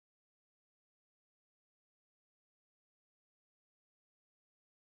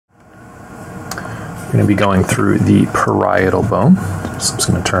We're going to be going through the parietal bone. So I'm just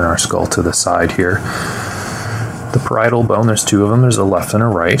going to turn our skull to the side here. The parietal bone, there's two of them. There's a left and a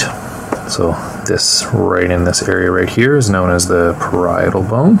right. So this right in this area right here is known as the parietal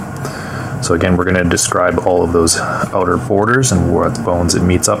bone. So again, we're going to describe all of those outer borders and what bones it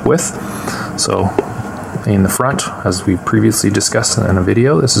meets up with. So in the front, as we previously discussed in a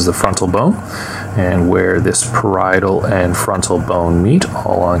video, this is the frontal bone, and where this parietal and frontal bone meet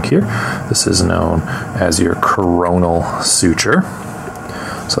all along here, this is known as your coronal suture.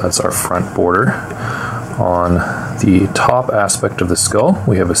 So that's our front border. On the top aspect of the skull,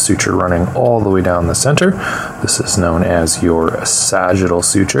 we have a suture running all the way down the center. This is known as your sagittal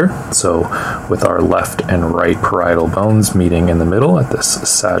suture. So with our left and right parietal bones meeting in the middle at this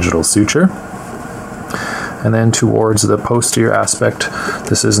sagittal suture. And then towards the posterior aspect,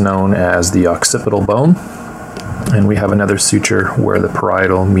 this is known as the occipital bone. And we have another suture where the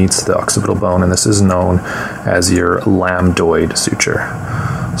parietal meets the occipital bone, and this is known as your lambdoid suture.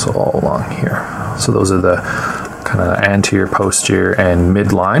 So all along here. So those are the kind of anterior, posterior, and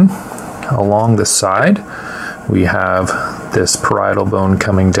midline. Along the side, we have this parietal bone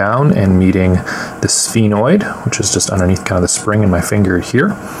coming down and meeting the sphenoid, which is just underneath kind of the spring in my finger here.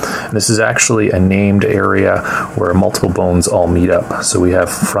 And this is actually a named area where multiple bones all meet up. So we have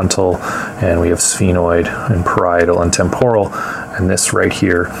frontal, and we have sphenoid, and parietal, and temporal, and this right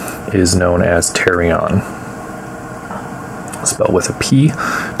here is known as pterion, spelled with a P,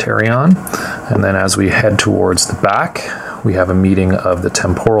 pterion. And then as we head towards the back, we have a meeting of the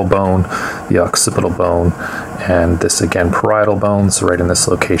temporal bone, the occipital bone, and this again parietal bone. So right in this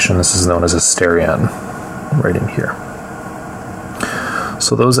location, this is known as a sterion, right in here.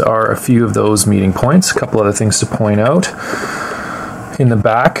 So those are a few of those meeting points. A couple other things to point out. In the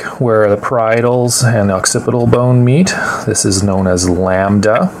back, where the parietals and the occipital bone meet, this is known as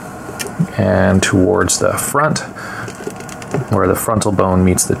lambda. And towards the front, where the frontal bone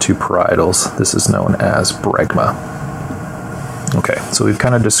meets the two parietals, this is known as Bregma. Okay, so we've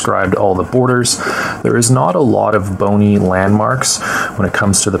kind of described all the borders. There is not a lot of bony landmarks when it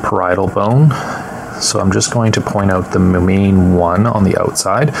comes to the parietal bone. So I'm just going to point out the main one on the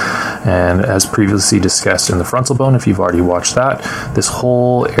outside. And as previously discussed in the frontal bone, if you've already watched that, this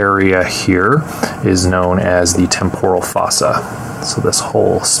whole area here is known as the temporal fossa. So this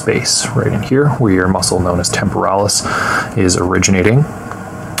whole space right in here, where your muscle known as temporalis is originating.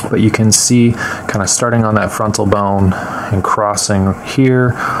 But you can see kind of starting on that frontal bone and crossing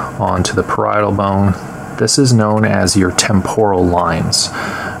here onto the parietal bone. This is known as your temporal lines,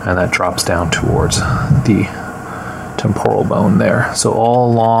 and that drops down towards the temporal bone there. So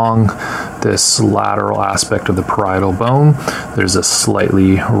all along this lateral aspect of the parietal bone, there's a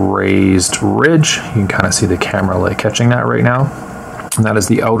slightly raised ridge. You can kind of see the camera light catching that right now. And that is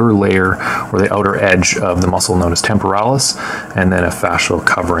the outer layer, or the outer edge of the muscle known as temporalis, and then a fascial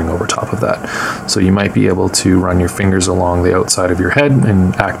covering over top of that. So you might be able to run your fingers along the outside of your head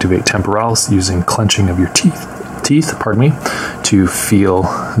and activate temporalis using clenching of your teeth, to feel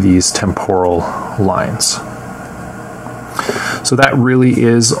these temporal lines. So that really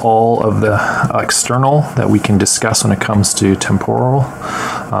is all of the external that we can discuss when it comes to temporal.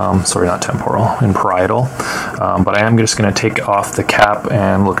 Sorry, not temporal, and parietal. But I am just going to take off the cap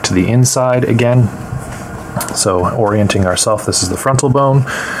and look to the inside again. So orienting ourselves, this is the frontal bone.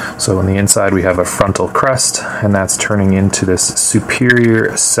 So on the inside we have a frontal crest, and that's turning into this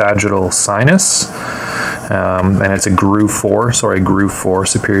superior sagittal sinus. And it's a groove 4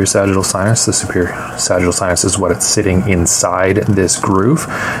 superior sagittal sinus. The superior sagittal sinus is what it's sitting inside this groove,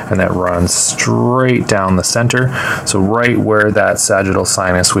 and that runs straight down the center. So right where that sagittal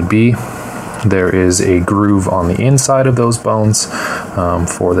sinus would be, there is a groove on the inside of those bones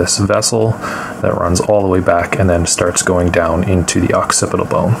for this vessel that runs all the way back and then starts going down into the occipital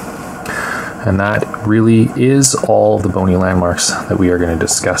bone. And that really is all of the bony landmarks that we are going to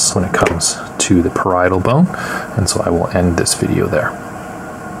discuss when it comes to the parietal bone. And so I will end this video there.